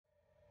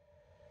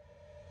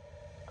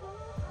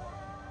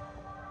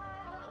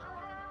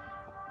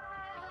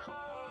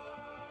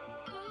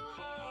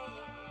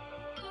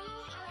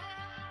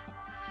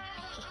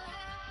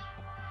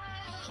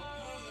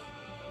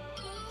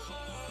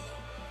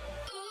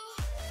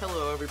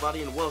Hello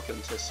everybody and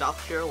welcome to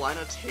South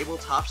Carolina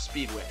TableTop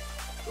Speedway,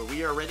 where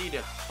we are ready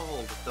to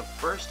hold the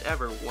first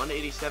ever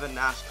 187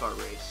 NASCAR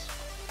race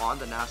on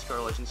the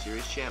NASCAR Legend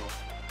Series channel.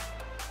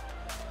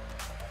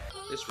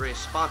 This race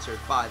sponsored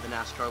by the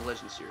NASCAR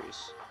Legend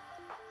Series,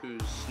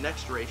 whose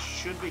next race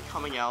should be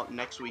coming out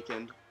next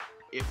weekend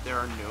if there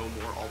are no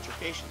more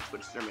altercations,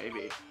 which there may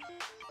be.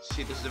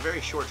 See, this is a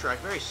very short track,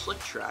 very slick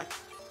track.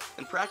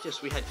 In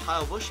practice, we had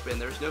Kyle Busch spin.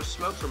 There's no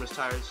smoke from his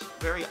tires.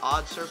 Very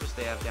odd surface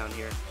they have down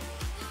here.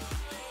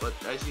 But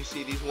as you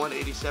see, these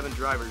 187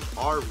 drivers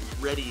are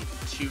ready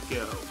to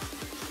go.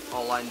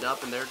 All lined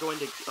up, and they're going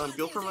to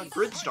go from a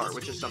grid start,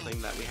 which is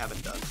something that we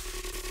haven't done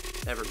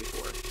ever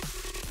before.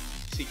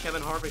 See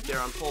Kevin Harvick there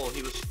on pole.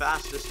 He was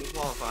fastest in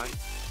qualifying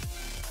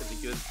with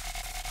a good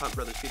Hunt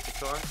Brothers pizza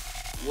car.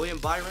 William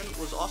Byron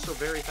was also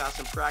very fast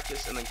in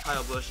practice, and then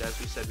Kyle Busch, as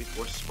we said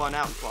before, spun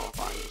out in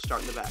qualifying. We'll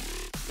start in the back.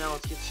 Now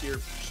let's get to your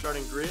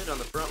starting grid. On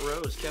the front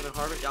row is Kevin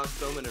Harvick, Alex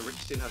Bowman, and Ricky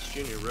Stenhouse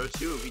Jr. Row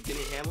 2 will be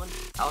Denny Hamlin,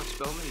 Alex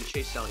Bowman, and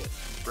Chase Elliott.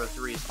 Row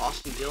 3 is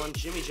Austin Dillon,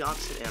 Jimmy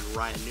Johnson, and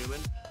Ryan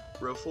Newman.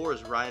 Row 4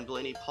 is Ryan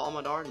Blaney, Paul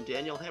Menard, and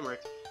Daniel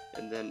Hemrick.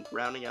 And then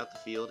rounding out the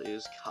field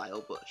is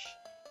Kyle Busch.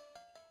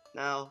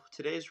 Now,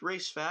 today's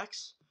race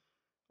facts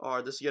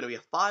are this is going to be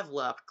a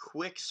 5-lap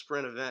quick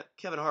sprint event.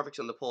 Kevin Harvick's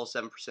on the pole,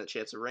 7%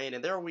 chance of rain,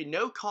 and there will be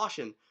no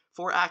caution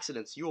for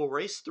accidents. You will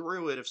race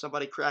through it if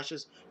somebody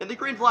crashes, and the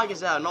green flag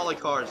is out, and all the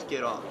cars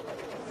get off.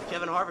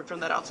 Kevin Harvick from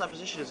that outside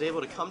position is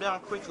able to come down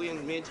quickly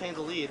and maintain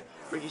the lead.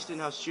 Ricky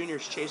Stenhouse Jr.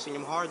 is chasing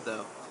him hard,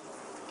 though.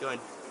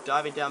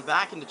 Diving down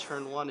back into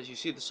turn 1, as you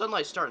see the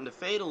sunlight starting to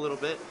fade a little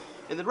bit,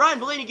 and then Ryan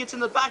Blaney gets in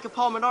the back of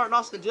Paul Menard and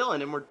Austin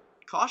Dillon, and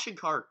caution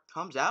car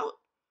comes out.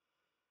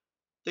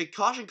 The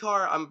caution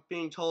car, I'm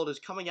being told, is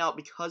coming out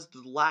because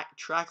the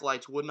track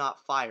lights would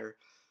not fire.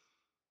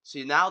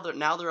 See, now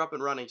they're up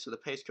and running, so the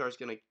pace car is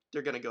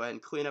they're gonna go ahead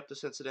and clean up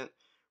this incident.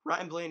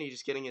 Ryan Blaney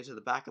just getting into the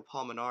back of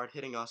Paul Menard,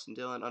 hitting Austin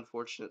Dillon.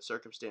 Unfortunate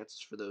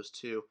circumstances for those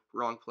two.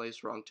 Wrong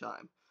place, wrong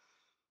time.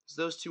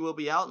 So those two will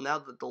be out. Now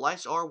that the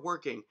lights are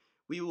working,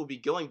 we will be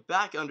going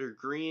back under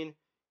green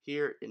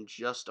here in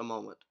just a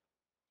moment.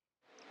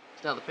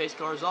 Now the pace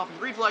car is off, and the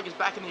green flag is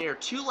back in the air.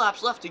 2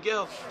 laps left to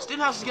go.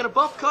 Stenhouse is going to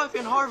bump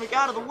Kevin Harvick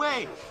out of the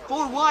way.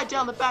 4 wide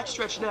down the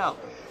backstretch now.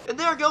 And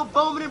there go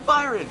Bowman and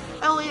Byron,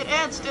 Elliott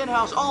and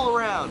Stenhouse all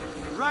around.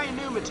 Ryan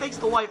Newman takes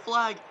the white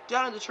flag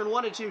down into turn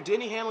 1 and 2.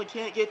 Denny Hamlin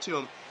can't get to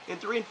him. In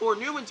 3 and 4,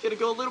 Newman's going to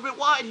go a little bit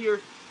wide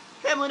here.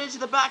 Hamlin into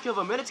the back of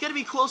him, and it's going to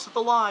be close at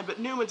the line, but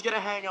Newman's going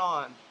to hang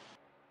on.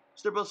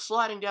 So they're both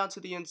sliding down to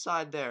the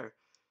inside there.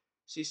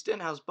 See,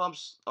 Stenhouse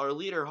bumps our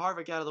leader,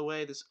 Harvick, out of the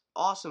way. This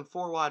awesome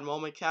 4-wide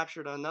moment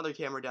captured on another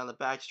camera down the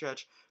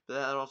backstretch, but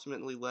that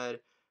ultimately led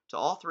to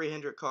all 3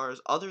 Hendrick cars,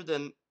 other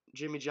than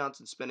Jimmy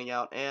Johnson spinning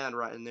out and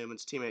Ryan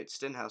Newman's teammate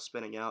Stenhouse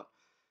spinning out.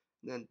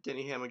 And then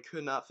Denny Hamlin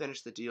could not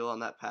finish the deal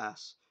on that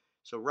pass.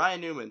 So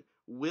Ryan Newman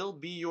will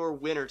be your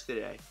winner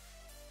today.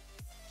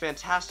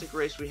 Fantastic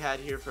race we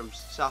had here from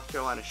South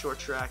Carolina short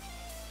track.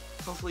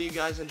 Hopefully you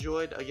guys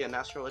enjoyed. Again,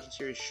 NASCAR Legend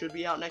Series should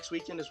be out next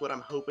weekend is what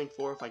I'm hoping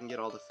for if I can get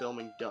all the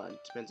filming done.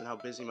 Depends on how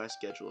busy my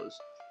schedule is.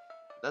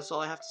 That's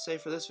all I have to say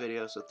for this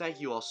video, so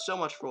thank you all so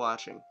much for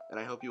watching, and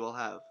I hope you all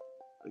have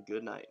a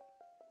good night.